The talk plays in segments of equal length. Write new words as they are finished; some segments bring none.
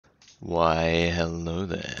Why, hello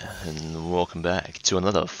there, and welcome back to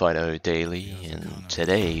another Fighto Daily, and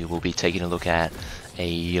today we'll be taking a look at a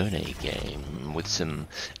Yone game with some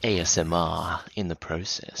ASMR in the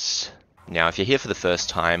process. Now, if you're here for the first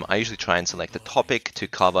time, I usually try and select a topic to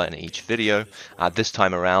cover in each video. This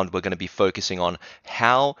time around, we're going to be focusing on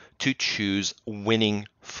how to choose winning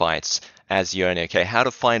fights as Yone, okay? How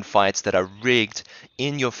to find fights that are rigged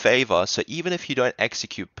in your favor, so even if you don't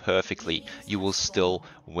execute perfectly, you will still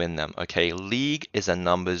win them, okay? League is a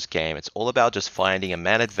numbers game. It's all about just finding a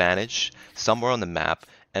man advantage somewhere on the map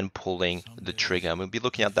and pulling the trigger. And we'll be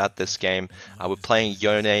looking at that this game. We're playing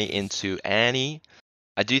Yone into Annie.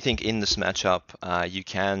 I do think in this matchup, you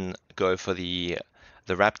can go for the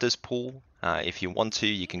Raptors pool. If you want to,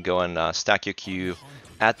 you can go and stack your Q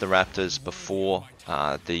at the Raptors before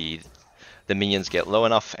the minions get low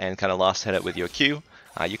enough and kind of last hit it with your Q.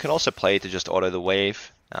 You can also play to just auto the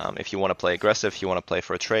wave if you want to play aggressive, if you want to play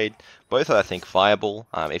for a trade. Both are, I think, viable.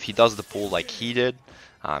 If he does the pool like he did,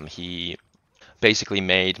 he basically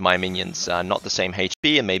made my minions not the same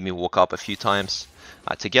HP and made me walk up a few times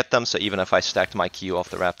to get them. So even if I stacked my Q off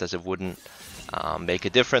the Raptors, it wouldn't make a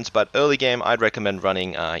difference. But early game, I'd recommend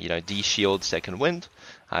running D shield second wind,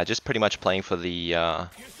 just pretty much playing for the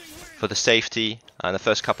safety in the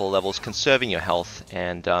first couple of levels, conserving your health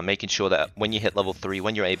and making sure that when you hit level 3,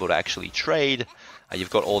 when you're able to actually trade, you've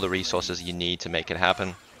got all the resources you need to make it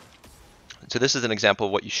happen. So this is an example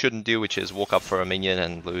of what you shouldn't do, which is walk up for a minion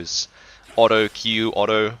and lose auto, Q,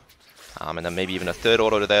 auto, and then maybe even a third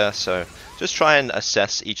auto there. So just try and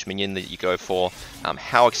assess each minion that you go for.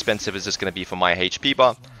 How expensive is this going to be for my HP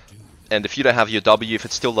bar? And if you don't have your W, if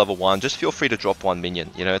it's still level 1, just feel free to drop one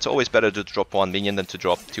minion. You know, it's always better to drop one minion than to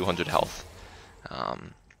drop 200 health.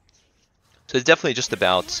 So it's definitely just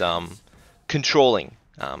about controlling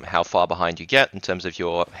how far behind you get in terms of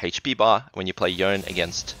your HP bar when you play Yone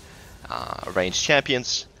against ranged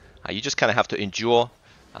champions. You just kind of have to endure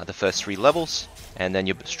the first 3 levels, and then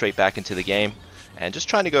you're straight back into the game. And just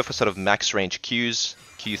trying to go for sort of max range Qs,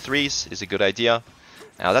 Q3s is a good idea.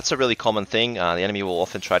 Now that's a really common thing. The enemy will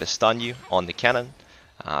often try to stun you on the cannon.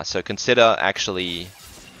 So consider actually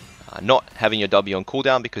not having your W on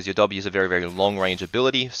cooldown, because your W is a very, very long range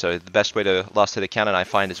ability. So the best way to last hit a cannon, I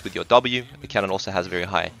find, is with your W. The cannon also has very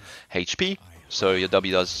high HP, so your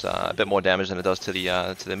W does a bit more damage than it does to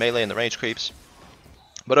the melee and the range creeps.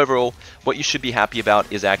 But overall, what you should be happy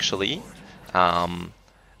about is actually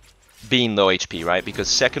being low HP, right? Because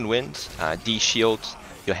second wind, D shield,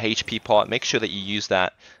 your HP part, make sure that you use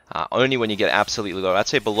that only when you get absolutely low. I'd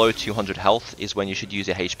say below 200 health is when you should use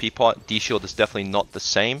your HP part. D shield is definitely not the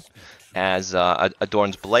same as a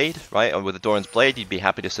Doran's Blade, right? And with a Doran's Blade, you'd be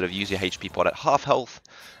happy to sort of use your HP part at half health,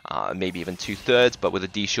 maybe even 2/3, but with a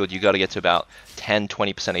D shield, you got to get to about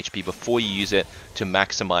 10-20% HP before you use it to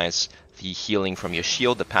maximize the healing from your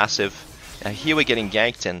shield, the passive. Now here we're getting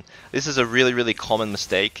ganked, and this is a really, really common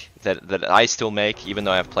mistake that I still make, even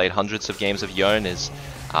though I've played hundreds of games of Yone, is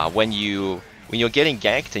when you're getting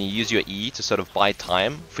ganked and you use your E to sort of buy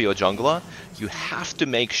time for your jungler, you have to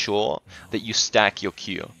make sure that you stack your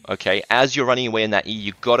Q, okay? As you're running away in that E,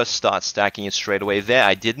 you gotta start stacking it straight away. There,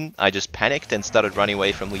 I didn't. I just panicked and started running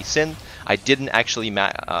away from Lee Sin. I didn't actually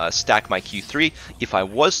stack my Q3. If I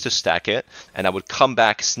was to stack it, and I would come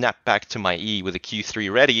back, snap back to my E with a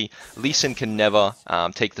Q3 ready, Lee Sin can never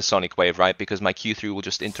take the Sonic Wave, right? Because my Q3 will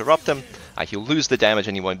just interrupt him. He'll lose the damage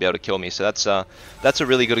and he won't be able to kill me. So that's a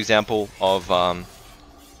really good example of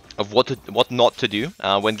what not to do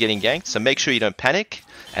when getting ganked. So make sure you don't panic,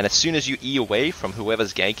 and as soon as you E away from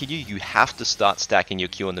whoever's ganking you, you have to start stacking your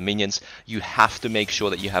Q on the minions. You have to make sure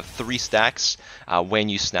that you have 3 stacks when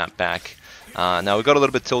you snap back. Now we got a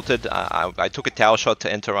little bit tilted. I took a tower shot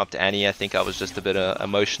to interrupt Annie. I think I was just a bit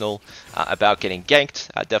emotional about getting ganked.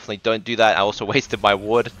 Definitely don't do that. I also wasted my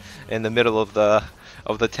ward in the middle of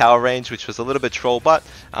the tower range, which was a little bit troll, but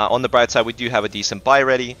on the bright side, we do have a decent buy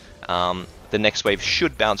ready. The next wave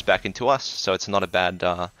should bounce back into us, so it's not a bad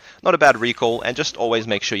recall. And just always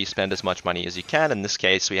make sure you spend as much money as you can. In this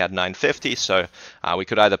case, we had 950, so we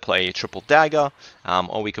could either play triple dagger,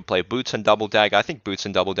 or we could play boots and double dagger. I think boots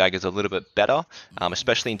and double dagger is a little bit better,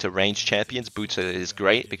 especially into ranged champions. Boots is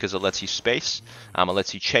great because it lets you space, it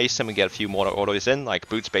lets you chase them and get a few more autos in. Like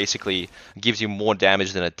boots basically gives you more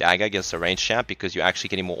damage than a dagger against a ranged champ because you're actually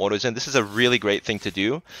getting more autos in. This is a really great thing to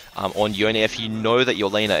do on Yone. If you know that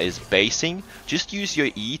your laner is basing, just use your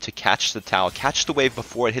E to catch the tower, catch the wave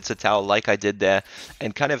before it hits the tower like I did there,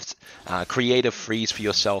 and kind of create a freeze for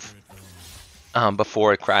yourself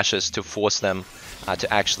before it crashes to force them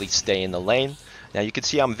to actually stay in the lane. Now you can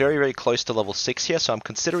see I'm very, very close to level 6 here, so I'm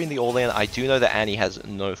considering the all-in. I do know that Annie has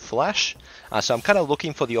no flash, so I'm kind of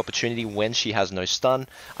looking for the opportunity when she has no stun.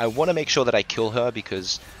 I want to make sure that I kill her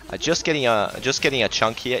because just getting a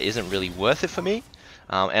chunk here isn't really worth it for me.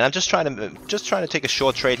 And I'm just trying to take a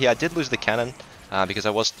short trade here. I did lose the cannon because I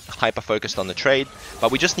was hyper focused on the trade,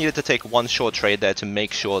 but we just needed to take one short trade there to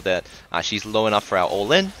make sure that she's low enough for our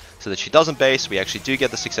all-in, so that she doesn't base. We actually do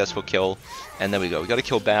get the successful kill, and there we go. We got a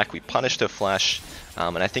kill back. We punished her flash,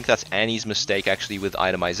 and I think that's Annie's mistake actually with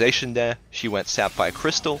itemization there. She went Sapphire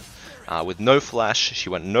Crystal with no flash. She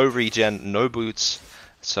went no regen, no boots.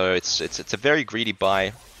 So it's a very greedy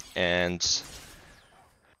buy, and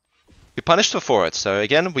we punished her for it. So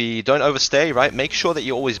again, we don't overstay, right? Make sure that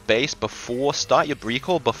you always base before, start your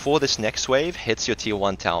recall before this next wave hits your tier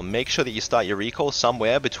 1 tower. Make sure that you start your recall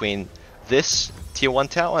somewhere between this tier 1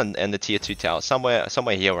 tower and the tier 2 tower. Somewhere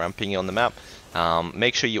here where I'm pinging on the map.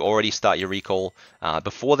 Make sure you already start your recall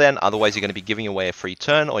before then, otherwise you're going to be giving away a free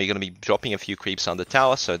turn, or you're going to be dropping a few creeps on the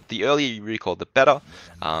tower. So the earlier you recall, the better.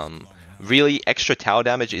 Really, extra tower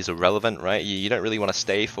damage is irrelevant, right? You don't really want to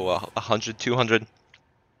stay for 100, 200,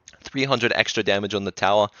 300 extra damage on the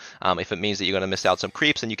tower if it means that you're going to miss out some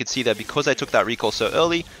creeps. And you can see that because I took that recall so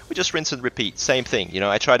early, we just rinse and repeat. Same thing, you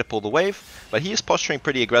know, I try to pull the wave, but he is posturing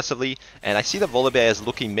pretty aggressively, and I see that Volibear is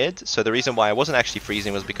looking mid, so the reason why I wasn't actually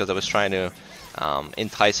freezing was because I was trying to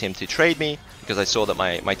entice him to trade me, because I saw that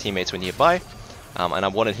my teammates were nearby, and I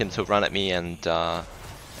wanted him to run at me and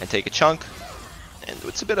take a chunk. And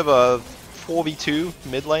it's a bit of a 4v2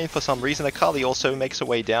 mid lane for some reason. Akali also makes her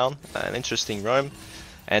way down, an interesting roam.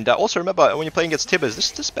 And also remember, when you're playing against Tibbers,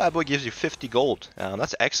 this bad boy gives you 50 gold.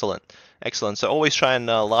 That's excellent. Excellent. So always try and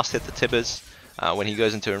last hit the Tibbers when he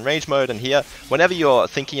goes into enrage mode. And here, whenever you're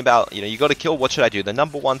thinking about, you got to kill, what should I do? The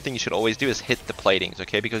number one thing you should always do is hit the platings,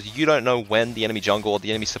 okay? Because you don't know when the enemy jungle or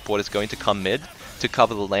the enemy support is going to come mid to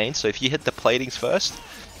cover the lane. So if you hit the platings first,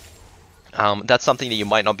 that's something that you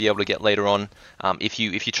might not be able to get later on if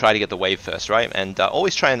you try to get the wave first, right? And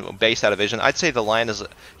always try and base out of vision. I'd say the line is,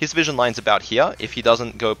 his vision line's about here. If he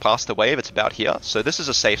doesn't go past the wave, it's about here. So this is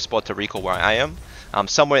a safe spot to recall where I am.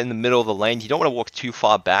 Somewhere in the middle of the lane. You don't want to walk too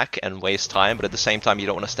far back and waste time, but at the same time you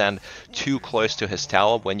don't want to stand too close to his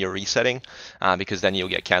tower when you're resetting, because then you'll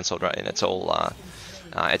get cancelled, right? And it's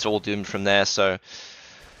all doomed from there. So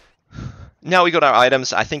now we got our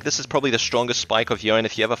items. I think this is probably the strongest spike of Yone.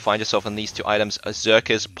 If you ever find yourself on these two items,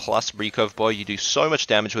 Zerkers plus Recove Bow, you do so much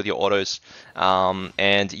damage with your autos,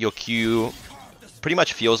 and your Q pretty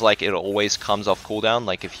much feels like it always comes off cooldown.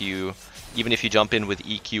 Like even if you jump in with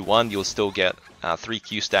EQ1, you'll still get 3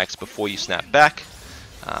 Q stacks before you snap back.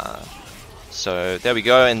 So there we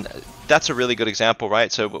go, and that's a really good example,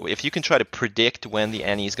 right? So if you can try to predict when the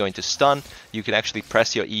Annie is going to stun, you can actually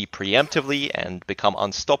press your E preemptively and become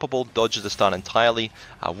unstoppable, dodge the stun entirely,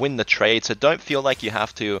 win the trade. So don't feel like you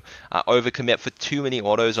have to overcommit for too many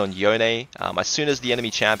autos on Yone. As soon as the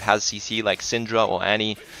enemy champ has CC like Syndra or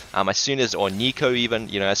Annie, or Nico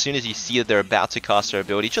even, as soon as you see that they're about to cast their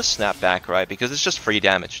ability, just snap back, right? Because it's just free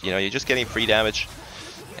damage. You're just getting free damage,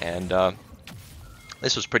 and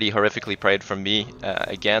this was pretty horrifically played from me.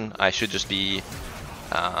 Again, I should just be...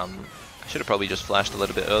 I should have probably just flashed a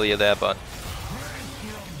little bit earlier there, but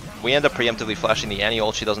we end up preemptively flashing the Annie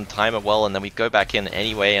ult. She doesn't time it well, and then we go back in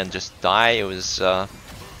anyway and just die. It was...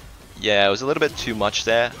 yeah, it was a little bit too much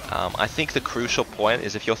there. I think the crucial point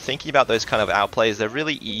is if you're thinking about those kind of outplays, they're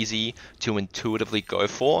really easy to intuitively go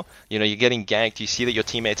for. You're getting ganked, you see that your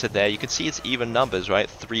teammates are there, you can see it's even numbers, right?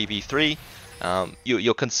 3v3.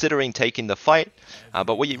 You're considering taking the fight,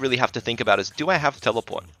 but what you really have to think about is, do I have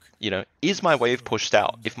teleport? Is my wave pushed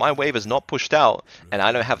out? If my wave is not pushed out and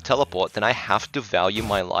I don't have teleport, then I have to value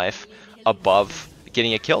my life above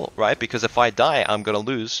getting a kill, right? Because if I die, I'm going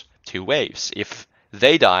to lose 2 waves. If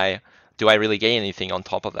they die, do I really gain anything on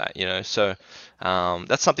top of that? So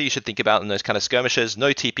that's something you should think about in those kind of skirmishes. No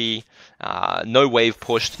TP, no wave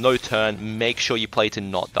pushed, no turn. Make sure you play to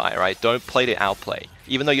not die, right? Don't play to outplay.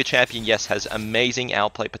 Even though your champion, yes, has amazing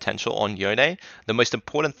outplay potential on Yone, the most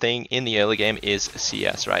important thing in the early game is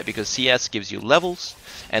CS, right? Because CS gives you levels,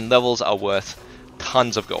 and levels are worth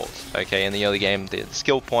tons of gold, okay? In the early game, the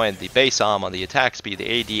skill point, the base armor, the attack speed,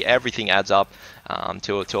 the AD, everything adds up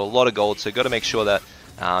to a lot of gold. So you've got to make sure that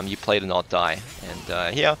you play to not die.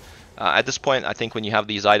 And here, at this point, I think when you have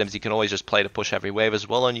these items, you can always just play to push every wave as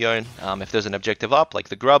well on Yone. If there's an objective up, like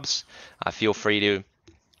the grubs, feel free to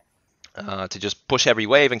just push every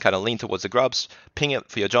wave and kind of lean towards the grubs. Ping it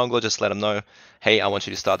for your jungler, just let them know, hey, I want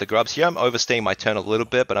you to start the grubs. Here I'm overstaying my turn a little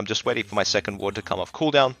bit, but I'm just waiting for my second ward to come off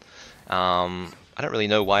cooldown. I don't really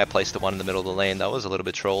know why I placed the one in the middle of the lane. That was a little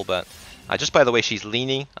bit troll, but Just by the way she's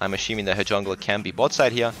leaning, I'm assuming that her jungler can be bot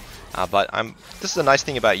side here. But this is the nice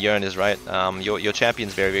thing about Yone is, right, your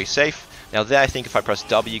champion's very, very safe. Now there, I think if I pressed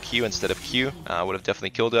WQ instead of Q, I would have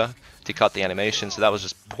definitely killed her to cut the animation. So that was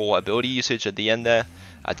just poor ability usage at the end there.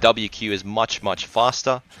 WQ is much, much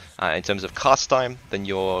faster in terms of cast time than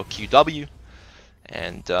your QW.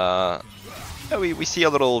 And we see a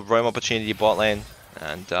little roam opportunity bot lane,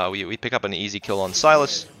 and we pick up an easy kill on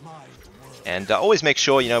Sylas. And always make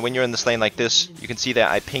sure, you know, when you're in this lane like this, you can see that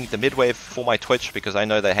I pinged the mid wave for my Twitch because I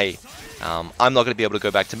know that, hey, I'm not going to be able to go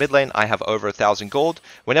back to mid lane. I have over 1,000 gold.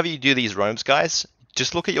 Whenever you do these roams, guys,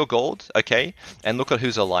 just look at your gold, okay, and look at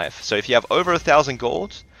who's alive. So if you have over 1,000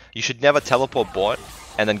 gold, you should never teleport bot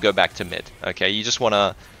and then go back to mid, okay? You just want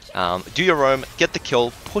to do your roam, get the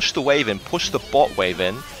kill, push the wave in, push the bot wave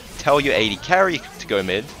in, tell your AD carry to go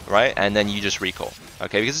mid, right, and then you just recall.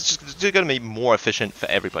 Okay, because it's just going to be more efficient for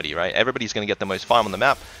everybody, right? Everybody's going to get the most farm on the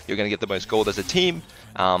map. You're going to get the most gold as a team.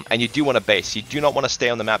 And you do want to base. You do not want to stay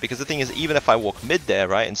on the map, because the thing is, even if I walk mid there,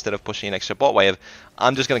 right, instead of pushing an extra bot wave,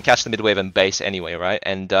 I'm just going to catch the mid wave and base anyway, right?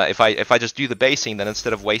 And if I just do the basing, then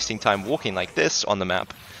instead of wasting time walking like this on the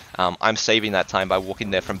map, I'm saving that time by walking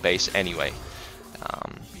there from base anyway.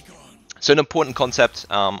 So an important concept.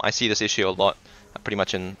 I see this issue a lot, pretty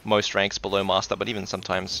much in most ranks below master, but even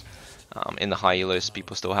sometimes in the high elos,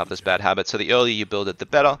 people still have this bad habit. So the earlier you build it, the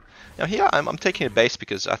better. Now here, I'm taking a base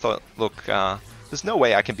because I thought, look, there's no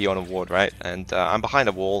way I can be on a ward, right? And I'm behind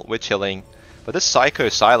a wall, we're chilling. But this Psycho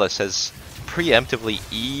Sylas has preemptively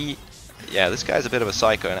Yeah, this guy's a bit of a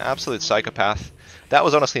psycho, an absolute psychopath. That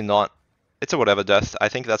was honestly not... It's a whatever death. I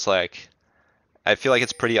think that's like... I feel like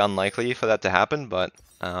it's pretty unlikely for that to happen, but...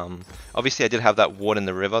 obviously I did have that ward in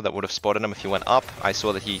the river that would have spotted him if he went up. I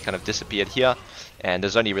saw that he kind of disappeared here, and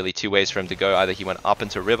there's only really two ways for him to go. Either he went up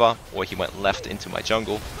into river, or he went left into my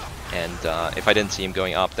jungle. And if I didn't see him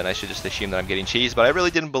going up, then I should just assume that I'm getting cheese, but I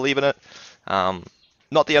really didn't believe in it.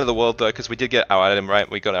 Not the end of the world though, because we did get our item, right?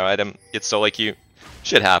 We got our item. It's solo queue.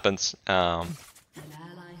 Shit happens.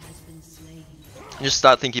 Just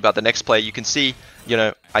start thinking about the next play. You can see, you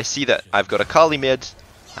know, I see that I've got a Kali mid.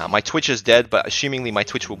 My Twitch is dead, but assumingly my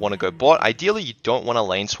Twitch would want to go bot. Ideally, you don't want to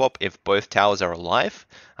lane swap if both towers are alive.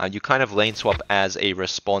 You kind of lane swap as a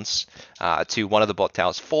response to one of the bot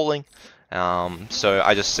towers falling. So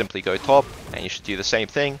I just simply go top, and you should do the same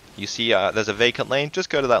thing. You see there's a vacant lane, just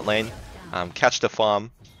go to that lane, catch the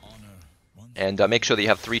farm, and make sure that you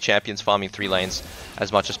have 3 champions farming 3 lanes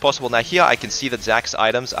as much as possible. Now here I can see that Zach's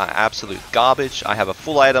items are absolute garbage. I have a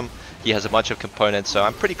full item, he has a bunch of components, so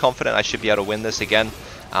I'm pretty confident I should be able to win this again.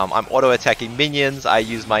 I'm auto-attacking minions, I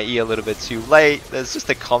use my E a little bit too late. There's just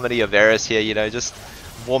a comedy of errors here, you know, just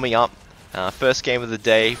warming up. First game of the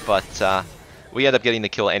day, but we end up getting the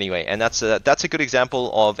kill anyway, and that's a good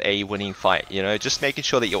example of a winning fight. You know, just making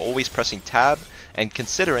sure that you're always pressing tab and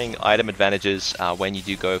considering item advantages when you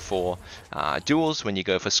do go for duels, when you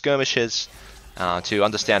go for skirmishes, to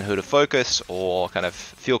understand who to focus or kind of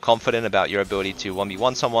feel confident about your ability to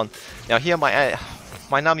 1v1 someone. Now here my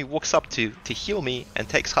Nami walks up to heal me and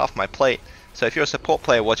takes half my plate. So if you're a support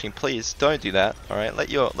player watching, please don't do that. All right, let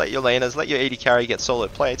your laners, let your AD carry get solo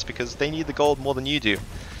plates, because they need the gold more than you do.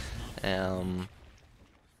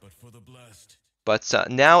 But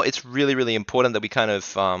now it's really important that we kind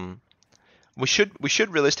of we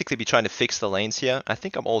should realistically be trying to fix the lanes here. I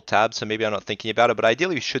think I'm all tabbed, so maybe I'm not thinking about it. But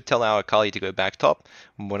ideally, we should tell our Akali to go back top.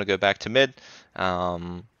 We want to go back to mid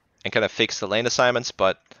and kind of fix the lane assignments.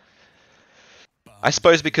 But I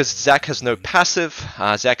suppose because Zach has no passive,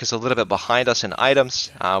 Zach is a little bit behind us in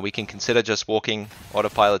items, we can consider just walking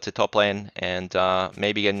autopilot to top lane and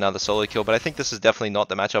maybe get another solo kill. But I think this is definitely not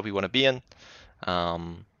the matchup we want to be in.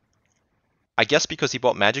 I guess because he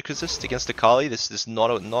bought magic resist against Akali, this is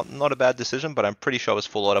not a bad decision, but I'm pretty sure it was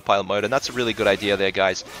full autopilot mode, and that's a really good idea there,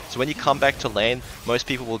 guys. So when you come back to lane, most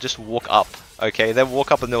people will just walk up. Okay, they'll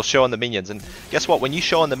walk up and they'll show on the minions, and guess what? When you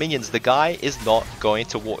show on the minions, the guy is not going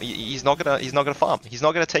to walk. He's not gonna farm. He's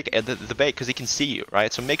not gonna take the bait because he can see you,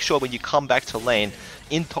 right? So make sure when you come back to lane,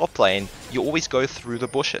 in top lane, you always go through the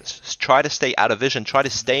bushes. Just try to stay out of vision. Try to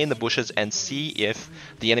stay in the bushes and see if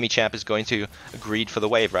the enemy champ is going to greed for the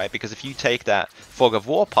wave, right? Because if you take that fog of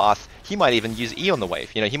war path, he might even use E on the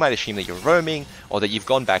wave. You know, he might assume that you're roaming or that you've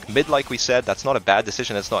gone back mid, like we said. That's not a bad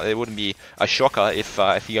decision. It wouldn't be a shocker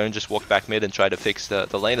if Yone just walked back mid and tried to fix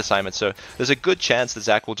the lane assignment. So there's a good chance that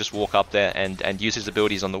Zach will just walk up there and use his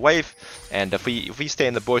abilities on the wave. And if we stay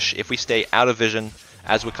in the bush, if we stay out of vision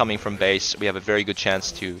as we're coming from base, we have a very good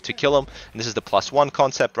chance to kill him. And this is the +1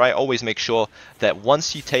 concept, right? Always make sure that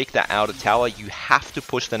once you take that outer tower, you have to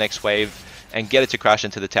push the next wave and get it to crash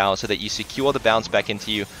into the tower so that you secure the bounce back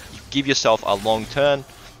into you. You give yourself a long turn,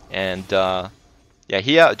 And yeah,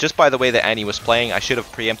 here, just by the way that Annie was playing, I should have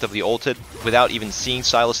preemptively ulted without even seeing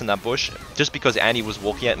Sylas in that bush. Just because Annie was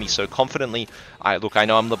walking at me so confidently. Look, I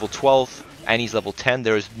know I'm level 12, Annie's level 10.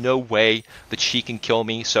 There is no way that she can kill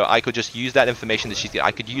me. So I could just use that information that she's got.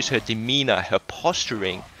 I could use her demeanor, her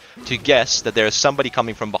posturing, to guess that there is somebody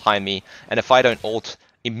coming from behind me. And if I don't ult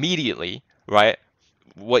immediately, right,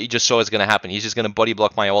 what you just saw is going to happen. He's just going to body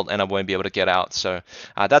block my ult and I won't be able to get out. So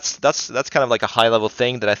that's kind of like a high level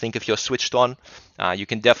thing that I think if you're switched on, you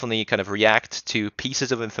can definitely kind of react to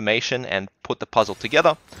pieces of information and put the puzzle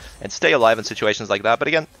together and stay alive in situations like that. But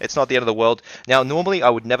again, it's not the end of the world. Now, normally I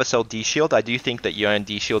would never sell D-Shield. I do think that Yone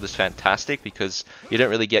D-Shield is fantastic because you don't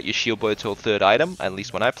really get your shield bow till third item, at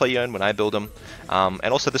least when I play Yone, when I build them. And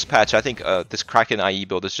also this patch, I think this Kraken IE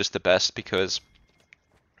build is just the best because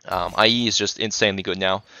IE is just insanely good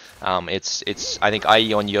now. I think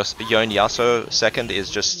IE on Yone Yasuo second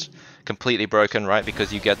is just completely broken, right?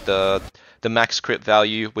 Because you get the max crit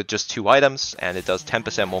value with just 2 items, and it does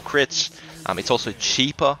 10% more crits. It's also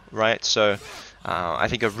cheaper, right? So I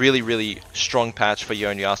think a really strong patch for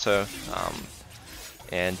Yone Yasuo.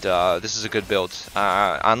 And this is a good build.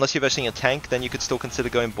 Unless you're versing a tank, then you could still consider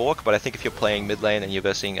going Bork. But I think if you're playing mid lane and you're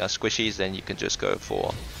versing squishies, then you can just go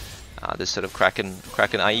for this sort of Kraken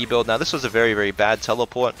IE build. Now this was a very bad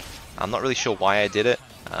teleport. I'm not really sure why I did it.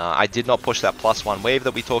 I did not push that +1 wave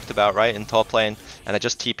that we talked about, right, in top lane, and I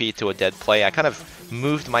just TP'd to a dead play. I kind of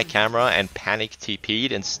moved my camera and panic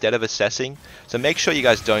TP'd instead of assessing. So make sure you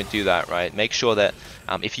guys don't do that, right? Make sure that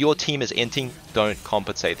if your team is inting, don't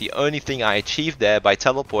compensate. The only thing I achieved there by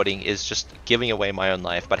teleporting is just giving away my own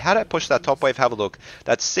life. But how did I push that top wave? Have a look.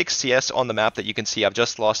 That's 6 CS on the map that you can see I've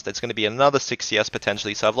just lost. It's going to be another 6 CS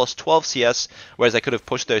potentially. So I've lost 12 CS, whereas I could have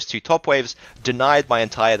pushed those 2 top waves, denied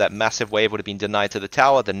that massive wave would have been denied to the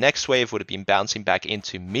tower. The next wave would have been bouncing back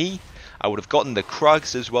into me. I would have gotten the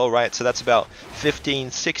Krugs as well, right? So that's about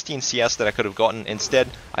 15, 16 CS that I could have gotten. Instead,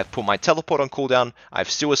 I've put my teleport on cooldown,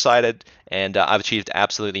 I've suicided, and I've achieved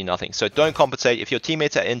absolutely nothing. So don't compensate. If your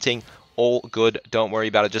teammates are inting, all good. Don't worry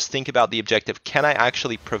about it. Just think about the objective. Can I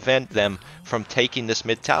actually prevent them from taking this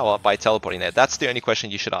mid tower by teleporting there? That's the only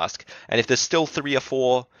question you should ask. And if there's still 3 or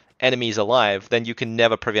 4 enemies alive, then you can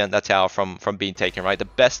never prevent that tower from being taken, right? The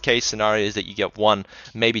best case scenario is that you get 1,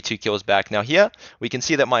 maybe 2 kills back. Now here, we can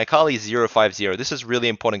see that my Akali is 0-5-0. This is really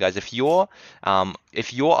important, guys. If your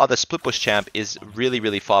other split push champ is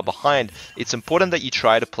really far behind, it's important that you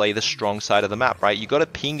try to play the strong side of the map, right? You got to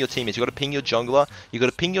ping your teammates, you got to ping your jungler, you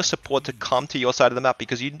got to ping your support to come to your side of the map,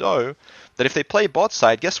 because you know that if they play bot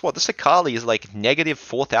side, guess what? This Akali is like negative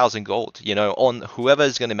 4,000 gold, you know, on whoever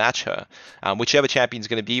is going to match her. Whichever champion is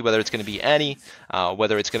going to be, whether it's going to be Annie,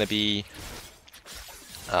 whether it's going to be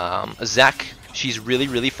Zac, she's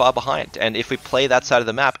really far behind. And if we play that side of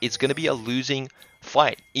the map, it's going to be a losing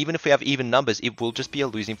fight. Even if we have even numbers, it will just be a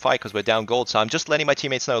losing fight because we're down gold. So I'm just letting my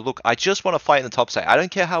teammates know, look, I just want to fight in the top side. I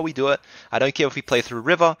don't care how we do it. I don't care if we play through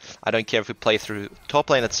river. I don't care if we play through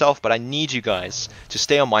top lane itself, but I need you guys to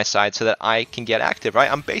stay on my side so that I can get active, right?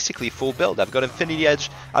 I'm basically full build. I've got Infinity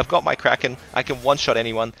Edge. I've got my Kraken. I can one-shot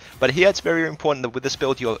anyone. But here it's very important that with this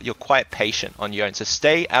build, you're quite patient on your own. So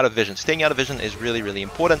stay out of vision. Staying out of vision is really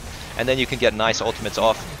important, and then you can get nice ultimates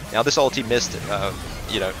off. Now this ulti missed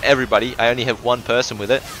you know, everybody. I only have 1 person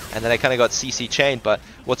with it, and then I kind of got CC chained. But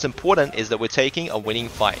what's important is that we're taking a winning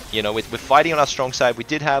fight. You know, we're fighting on our strong side. We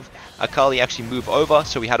did have Akali actually move over,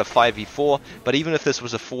 so we had a 5v4. But even if this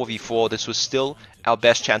was a 4v4, this was still our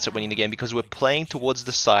best chance at winning the game because we're playing towards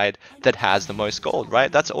the side that has the most gold,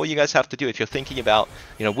 right? That's all you guys have to do. If you're thinking about,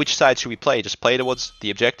 you know, which side should we play, just play towards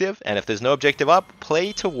the objective. And if there's no objective up,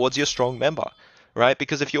 play towards your strong member. Right?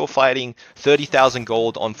 Because if you're fighting 30,000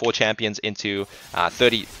 gold on 4 champions into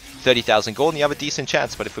 30,000 gold, and you have a decent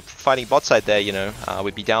chance. But if we're fighting bot side there, you know,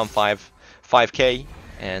 we'd be down 5k,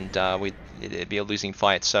 and it'd be a losing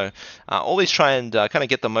fight. So always try and kind of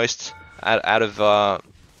get the most out of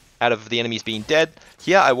the enemies being dead.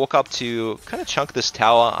 Here I walk up to kind of chunk this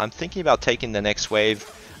tower. I'm thinking about taking the next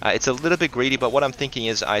wave. It's a little bit greedy, but what I'm thinking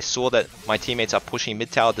is I saw that my teammates are pushing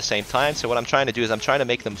mid tower at the same time, so what I'm trying to do is I'm trying to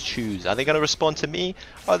make them choose. Are they going to respond to me,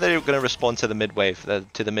 or are they going to respond to the mid wave,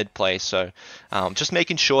 to the mid play? So just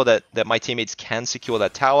making sure that my teammates can secure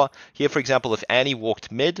that tower. Here, for example, if Annie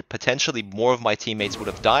walked mid, potentially more of my teammates would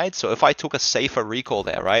have died. So if I took a safer recall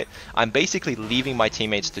there, right, I'm basically leaving my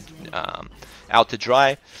teammates to out to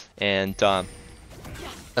dry, and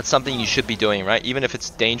that's something you should be doing, right? Even if it's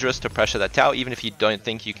dangerous to pressure that tower, even if you don't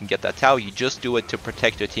think you can get that tower, you just do it to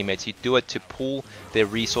protect your teammates. You do it to pull their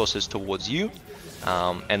resources towards you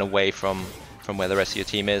and away from where the rest of your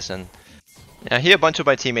team is. And Now here a bunch of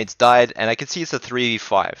my teammates died, and I can see it's a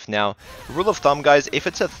 3v5. Now, rule of thumb guys, if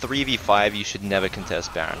it's a 3v5 you should never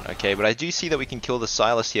contest Baron, okay? But I do see that we can kill the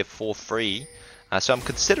Sylas here for free. So I'm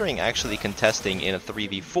considering actually contesting in a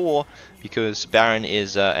 3v4 because Baron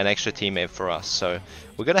is an extra teammate for us. So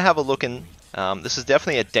we're going to have a look in. This is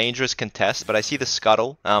definitely a dangerous contest, but I see the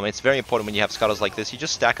scuttle. It's very important when you have scuttles like this. You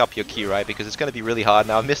just stack up your Q, right? Because it's going to be really hard.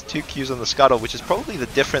 Now I missed 2 Qs on the scuttle, which is probably the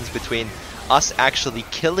difference between us actually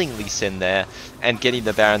killing Lee Sin there and getting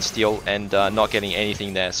the Baron steal and not getting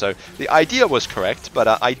anything there. So the idea was correct,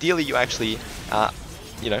 but ideally you actually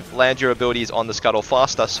land your abilities on the scuttle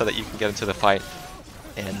faster so that you can get into the fight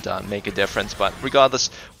and make a difference. But regardless,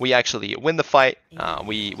 we actually win the fight.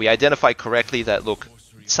 We identify correctly that, look,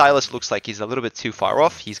 Sylas looks like he's a little bit too far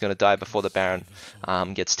off. He's going to die before the Baron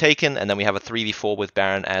gets taken, and then we have a 3v4 with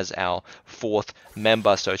Baron as our 4th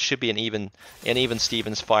member, so it should be an even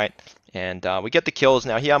Stevens fight. And we get the kills.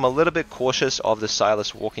 Now here I'm a little bit cautious of the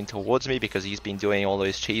Sylas walking towards me because he's been doing all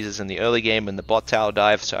those cheeses in the early game and the bot tower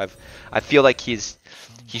dive, so I feel like he's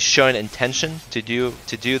shown intention to do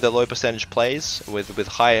the low percentage plays with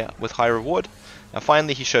high reward. Now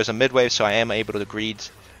finally he shows a mid wave, so I am able to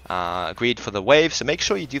greed for the wave. So make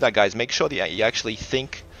sure you do that, guys. Make sure that you actually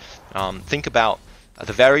think about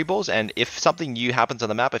the variables, and if something new happens on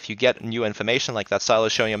the map, if you get new information like that Sylas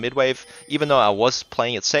showing a mid wave, even though I was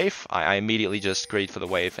playing it safe, I immediately just greed for the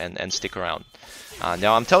wave and stick around.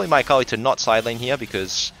 Now I'm telling my Akali to not side lane here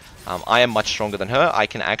because I am much stronger than her. I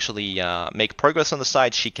can actually make progress on the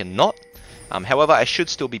side, she cannot. However, I should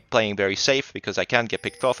still be playing very safe because I can get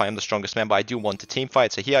picked off. I am the strongest member. I do want to team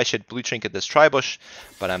fight. So here I should blue trinket this Tribush,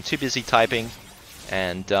 but I'm too busy typing.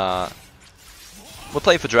 And we'll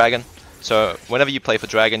play for Dragon. So whenever you play for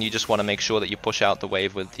Dragon, you just want to make sure that you push out the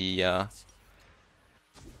wave with the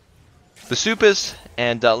supers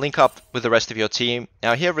and link up with the rest of your team.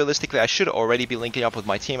 Now here, realistically, I should already be linking up with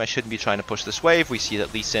my team. I shouldn't be trying to push this wave. We see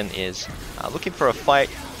that Lee Sin is looking for a fight.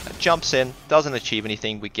 Jumps in, doesn't achieve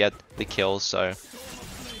anything, we get the kills. So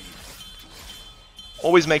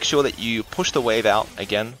always make sure that you push the wave out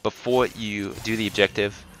again before you do the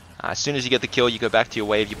objective. As soon as you get the kill, you go back to your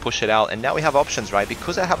wave, you push it out, and now we have options, right?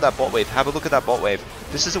 Because I have that bot wave, have a look at that bot wave.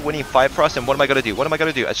 This is a winning fight for us, and what am I going to do? What am I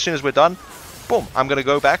going to do? As soon as we're done, boom, I'm going to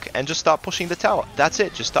go back and just start pushing the tower. That's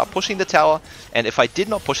it, just start pushing the tower. And if I did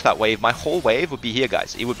not push that wave, my whole wave would be here,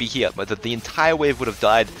 guys. It would be here, but the entire wave would have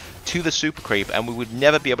died to the super creep, and we would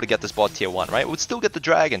never be able to get this bot tier 1, right? We would still get the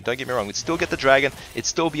dragon, don't get me wrong, we'd still get the dragon, it'd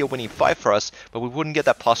still be a winning fight for us, but we wouldn't get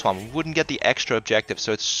that +1, we wouldn't get the extra objective.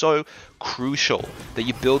 So it's so crucial that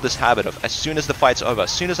you build this habit of, as soon as the fight's over,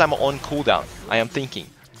 as soon as I'm on cooldown, I am thinking,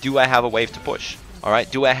 do I have a wave to push?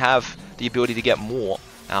 Alright, do I have the ability to get more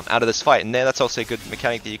out of this fight? And then that's also a good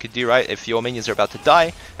mechanic that you could do, right? If your minions are about to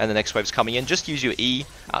die and the next wave's coming in, just use your E,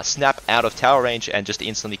 snap out of tower range, and just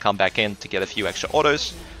instantly come back in to get a few extra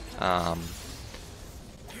autos.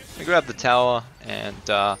 We grab the tower, and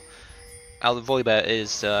our Volibear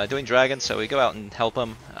is doing dragon, so we go out and help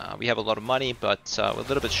him. We have a lot of money, but we're a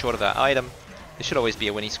little bit short of our item. It should always be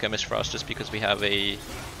a winning skirmish for us, just because we have a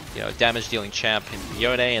damage dealing champ in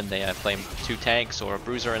Yone, and they play 2 tanks or a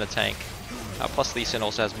bruiser and a tank. Plus Lee Sin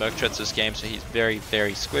also has Merc Treads this game, so he's very,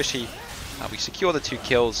 very squishy. We secure the 2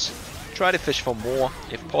 kills, try to fish for more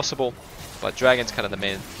if possible, but Dragon's kind of the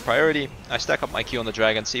main priority. I stack up my Q on the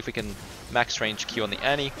Dragon, see if we can max range Q on the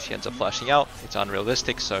Annie. She ends up flashing out. It's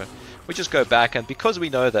unrealistic, so we just go back, and because we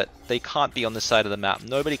know that they can't be on this side of the map,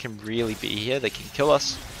 nobody can really be here, they can kill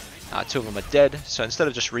us. 2 of them are dead, so instead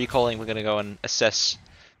of just recalling, we're going to go and assess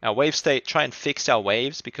our wave state, try and fix our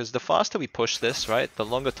waves, because the faster we push this, right, the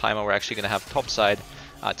longer timer we're actually going to have topside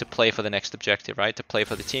to play for the next objective, right, to play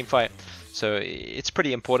for the team fight. So it's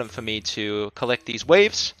pretty important for me to collect these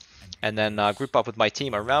waves and then group up with my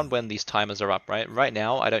team around when these timers are up, right? Right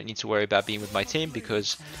now, I don't need to worry about being with my team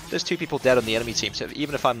because there's 2 people dead on the enemy team, so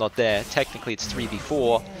even if I'm not there, technically it's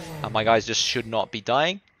 3v4, my guys just should not be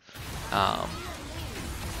dying.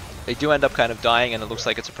 They do end up kind of dying, and it looks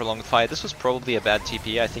like it's a prolonged fight. This was probably a bad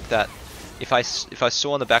TP. I think that if I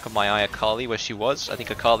saw in the back of my eye Akali where she was, I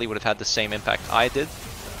think Akali would have had the same impact I did.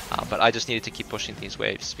 But I just needed to keep pushing these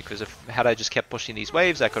waves, because had I just kept pushing these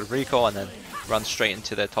waves, I could recall and then run straight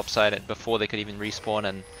into their top side before they could even respawn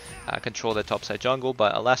and control their top side jungle.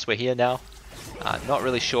 But alas, we're here now. Not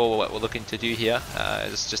really sure what we're looking to do here.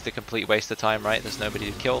 It's just a complete waste of time, right? There's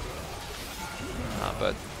nobody to kill.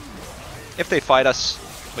 But if they fight us,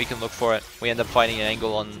 we can look for it. We end up fighting an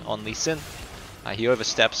angle on Lee Sin. He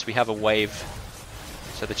oversteps, we have a wave,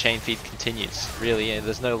 so the chain feed continues. Really,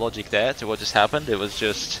 there's no logic there to what just happened. It was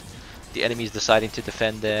just the enemies deciding to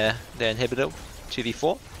defend their inhibitor,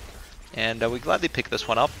 2v4. and we gladly picked this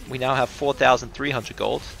one up. We now have 4,300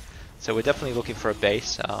 gold, so we're definitely looking for a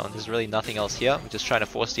base. There's really nothing else here. We're just trying to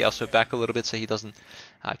force the Yasuo back a little bit so he doesn't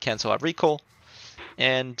cancel our recall.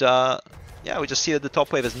 And yeah, we just see that the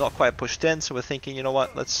top wave is not quite pushed in, so we're thinking, you know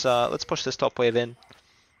what, let's push this top wave in,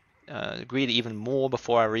 greed even more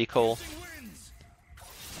before our recall.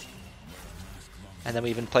 And then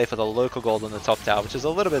we even play for the local gold on the top tower, which is a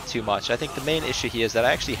little bit too much. I think the main issue here is that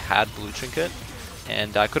I actually had blue trinket,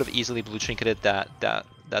 and I could have easily blue trinketed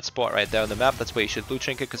that spot right there on the map. That's where you should blue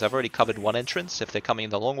trinket, because I've already covered one entrance. If they're coming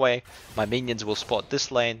the long way, my minions will spot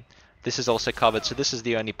this lane. This is also covered, so this is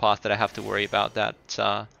the only path that I have to worry about, that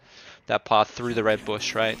path through the red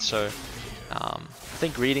bush, right? So I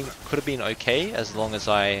think greeting could have been okay as long as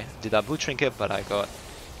I did that blue trinket, but I got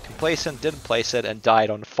complacent, didn't place it, and died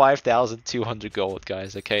on 5,200 gold,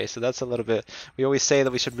 guys. Okay, so that's a little bit. We always say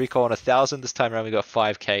that we should recall on 1,000. This time around we got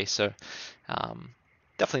 5k, so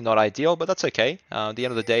definitely not ideal, but that's okay. At the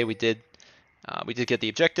end of the day, we did get the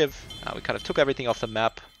objective. We kind of took everything off the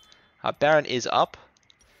map. Baron is up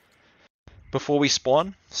before we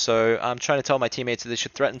spawn, so I'm trying to tell my teammates that they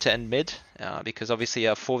should threaten to end mid, because obviously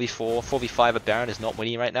a 4v4, 4v5 at Baron is not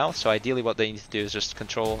winning right now. So ideally, what they need to do is just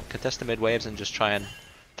contest the mid waves and just try and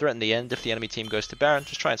threaten the end. If the enemy team goes to Baron,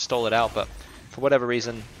 just try and stall it out. But for whatever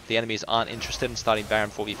reason, the enemies aren't interested in starting Baron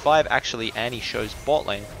 4v5. Actually, Annie shows bot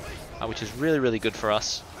lane, which is really, really good for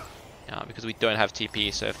us, because we don't have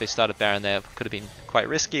TP. So if they started Baron there, it could have been quite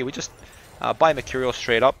risky. We just buy Mercurial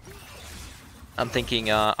straight up. I'm thinking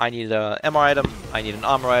I need an MR item, I need an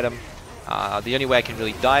armor item. The only way I can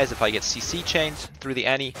really die is if I get CC chained through the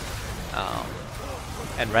Annie.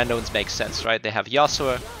 And randoms makes sense, right? They have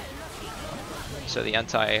Yasuo, so the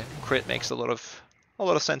anti-crit makes a lot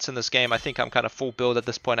of sense in this game. I think I'm kind of full build at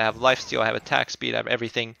this point. I have lifesteal, I have attack speed, I have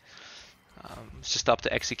everything. It's just up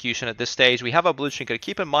to execution at this stage. We have our blue trinket.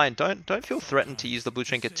 Keep in mind, don't feel threatened to use the blue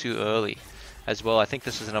trinket too early as well. I think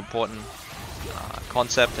this is an important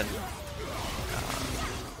concept. And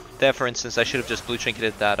there, for instance, I should have just blue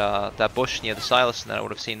trinketed that bush near the Silas, and then I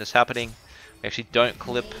would have seen this happening. We actually don't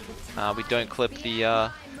clip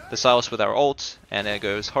the Silas with our ult, and it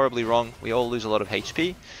goes horribly wrong. We all lose a lot of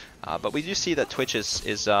HP, but we do see that Twitch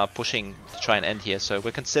is pushing to try and end here. So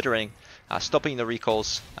we're considering stopping the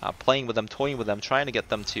recalls, playing with them, toying with them, trying to get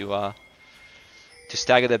them to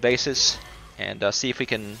stagger their bases, and see if we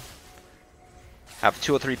can have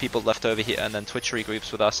 2 or 3 people left over here, and then Twitch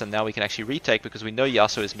regroups with us, and now we can actually retake, because we know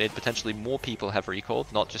Yasuo is mid. Potentially more people have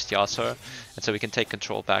recalled, not just Yasuo, and so we can take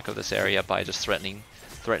control back of this area by just threatening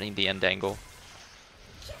the end angle.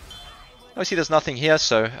 Obviously there's nothing here,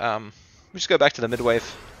 so we just go back to the mid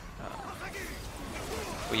wave.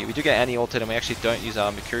 We do get Annie ulted, and we actually don't use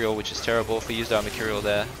our Mercurial, which is terrible. If we used our Mercurial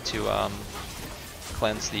there to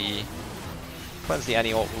cleanse the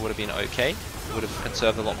Annie ult, it would have been okay. It would have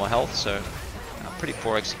conserved a lot more health, so pretty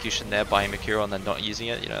poor execution there, buying Mercurial and then not using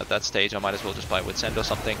it. You know, at that stage I might as well just buy With's End or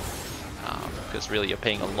something, because really you're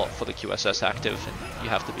paying a lot for the QSS active and you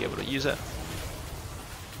have to be able to use it.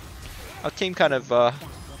 Our team kind of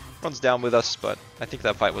runs down with us, but I think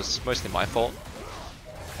that fight was mostly my fault.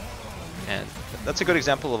 And that's a good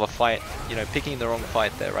example of a fight, you know, picking the wrong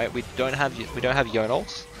fight there, right? We don't have Yone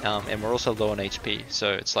ult, and we're also low on HP,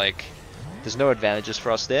 so it's like there's no advantages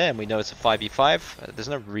for us there, and we know it's a 5v5. There's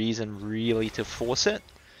no reason really to force it.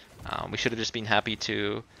 We should have just been happy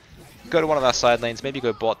to go to one of our side lanes, maybe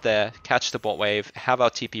go bot there, catch the bot wave, have our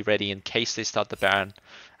TP ready in case they start the Baron.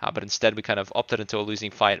 But instead we kind of opted into a losing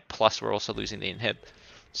fight, plus we're also losing the inhib.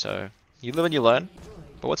 So you live and you learn.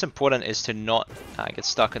 But what's important is to not get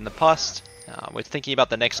stuck in the past. We're thinking about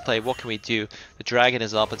the next play. What can we do? The dragon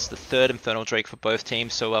is up. It's the 3rd Infernal Drake for both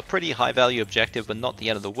teams, so a pretty high value objective, but not the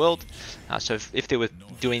end of the world. So if they were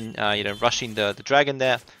doing, rushing the dragon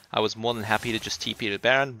there, I was more than happy to just TP to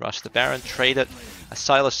Baron, rush the Baron, trade it.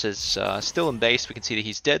 Silas is still in base. We can see that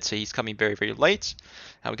he's dead, so he's coming very, very late.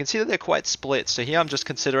 We can see that they're quite split. So here I'm just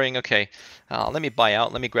considering, okay, let me buy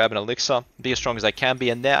out, let me grab an elixir, be as strong as I can be.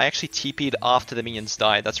 And there I actually TP'd after the minions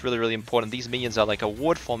died. That's really, really important. These minions are like a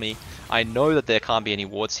ward for me. I know that there can't be any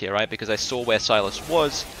wards here, right? Because I saw where Silas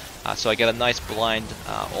was. So I get a nice blind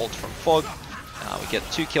ult from Fog. We get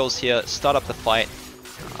 2 kills here, start up the fight.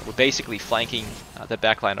 We're basically flanking the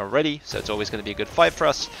backline already, so it's always going to be a good fight for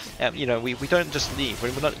us. You know, we don't just leave.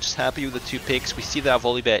 We're not just happy with the 2 picks. We see that our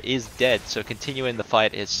Volibear is dead, so continuing the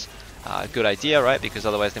fight is a good idea, right? Because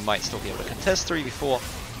otherwise they might still be able to contest 3v4.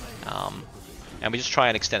 And we just try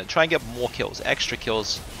and extend it. Try and get more kills, extra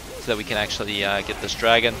kills, so that we can actually get this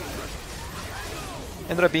dragon.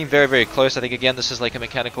 Ended up being very, very close. I think, again, this is like a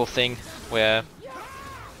mechanical thing where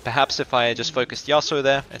Perhaps if I just focused Yasuo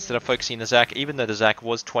there instead of focusing the Zac, even though the Zac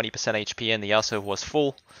was 20% HP and the Yasuo was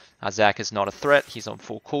full, Zac is not a threat, he's on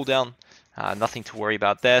full cooldown, nothing to worry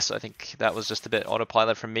about there, so I think that was just a bit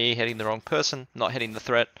autopilot from me, hitting the wrong person, not hitting the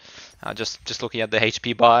threat, just looking at the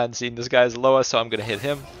HP bar and seeing this guy's lower, so I'm going to hit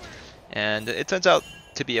him. And it turns out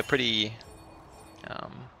to be a pretty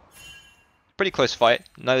close fight.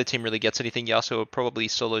 Neither team really gets anything. Yasuo will probably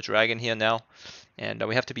solo dragon here now. And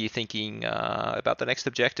we have to be thinking about the next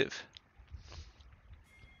objective.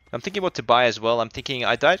 I'm thinking what to buy as well. I'm thinking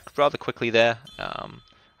I died rather quickly there.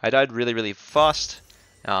 I died really fast.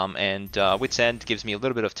 And Wit's End gives me a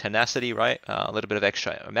little bit of tenacity, right? A little bit of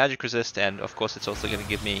extra magic resist. And of course it's also going to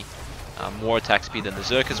give me more attack speed than the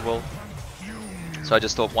Zerk as well. So I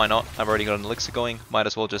just thought, why not? I've already got an elixir going. Might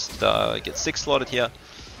as well just get 6 slotted here.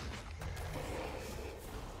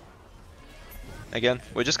 Again,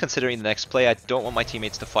 we're just considering the next play. I don't want my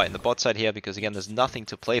teammates to fight in the bot side here because, again, there's nothing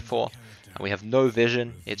to play for. We have no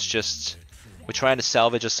vision. It's just we're trying to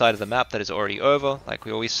salvage a side of the map that is already over. Like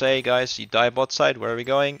we always say, guys, you die bot side, where are we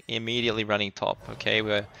going? Immediately running top. Okay,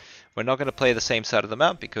 we're not going to play the same side of the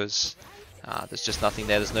map because there's just nothing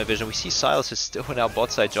there. There's no vision. We see Silas is still in our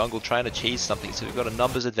bot side jungle trying to cheese something. So we've got a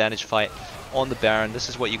numbers advantage fight on the Baron. This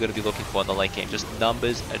is what you're going to be looking for in the late game. Just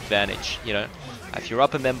numbers advantage. You know, if you're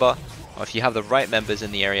up a member, or if you have the right members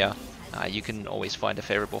in the area, you can always find a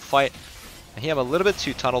favorable fight. And here I'm a little bit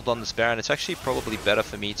too tunneled on this Baron. It's actually probably better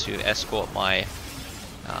for me to escort my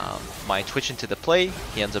my Twitch into the play.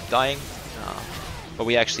 He ends up dying, but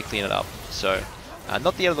we actually clean it up. So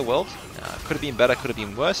not the end of the world. Could have been better, could have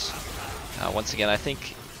been worse. Once again, I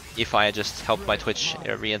think if I had just helped my Twitch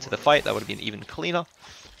re-enter the fight, that would have been even cleaner.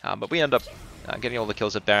 But we end up getting all the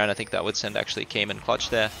kills at Baron. I think that Witsend actually came in clutch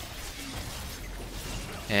there.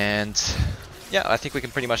 And yeah, I think we can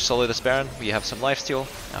pretty much solo this Baron. We have some lifesteal.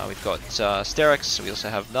 We've got Sterix. We also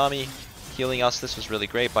have Nami healing us. This was really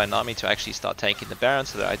great by Nami to actually start tanking the Baron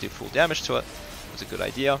so that I do full damage to it. It was a good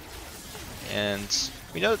idea. And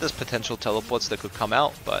we know that there's potential teleports that could come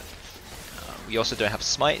out, but we also don't have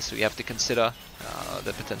Smite, so we have to consider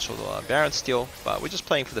the potential Baron steal. But we're just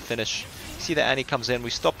playing for the finish. See that Annie comes in,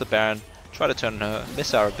 we stop the Baron, try to turn her,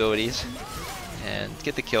 miss our abilities, and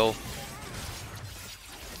get the kill.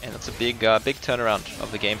 And it's a big turnaround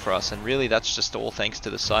of the game for us, and really that's just all thanks to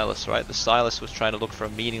the Silas, right? The Silas was trying to look for a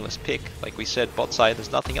meaningless pick. Like we said, bot side,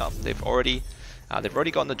 there's nothing up. They've already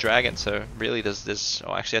gotten the dragon, so really there's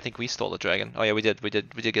oh, actually I think we stole the dragon. Oh yeah, we did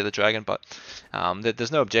get the dragon, but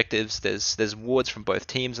there's no objectives. There's wards from both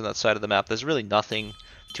teams on that side of the map. There's really nothing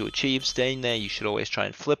to achieve. Staying there, you should always try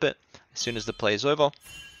and flip it as soon as the play is over.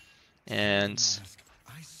 And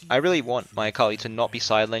I really want my Akali to not be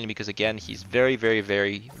side laning because, again, he's very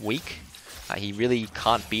weak. He really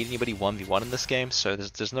can't beat anybody 1v1 in this game, so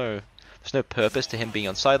there's no purpose to him being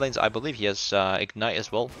on side lanes. I believe he has Ignite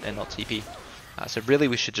as well and not TP. So really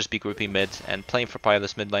we should just be grouping mid and playing for part of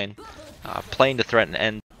this mid lane, playing to threaten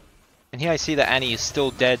end. And here I see that Annie is still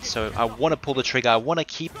dead, so I want to pull the trigger. I want to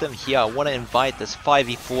keep them here. I want to invite this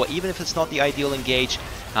 5v4, even if it's not the ideal engage,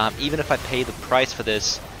 even if I pay the price for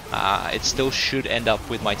this. It still should end up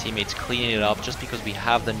with my teammates cleaning it up just because we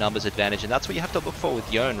have the numbers advantage, and that's what you have to look for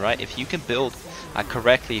with Yone, right? If you can build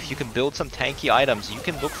correctly, if you can build some tanky items, you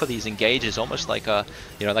can look for these engages almost like a,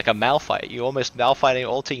 you know, like a Malphite. You almost Malphite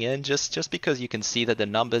ulting in just because you can see that the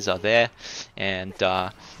numbers are there. And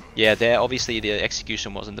yeah, there obviously the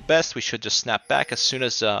execution wasn't the best. We should just snap back as soon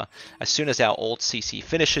as our ult CC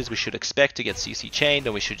finishes. We should expect to get CC chained,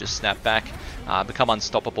 and we should just snap back, become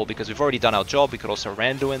unstoppable because we've already done our job. We could also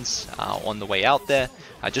Randuin's on the way out there,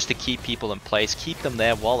 just to keep people in place, keep them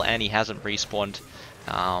there while Annie hasn't respawned.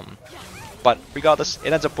 But regardless,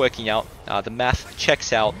 it ends up working out. The math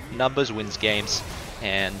checks out, numbers wins games,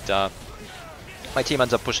 and my team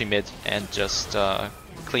ends up pushing mid and just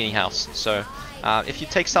cleaning house. So if you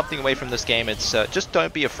take something away from this game, it's just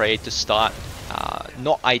don't be afraid to start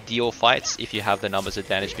not ideal fights if you have the numbers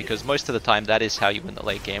advantage, because most of the time that is how you win the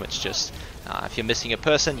late game. It's just if you're missing a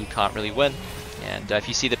person, you can't really win. And if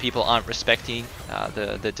you see that people aren't respecting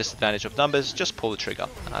the disadvantage of numbers, just pull the trigger.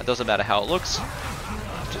 It doesn't matter how it looks,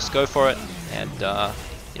 just go for it, and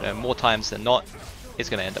you know, more times than not, it's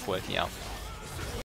going to end up working out.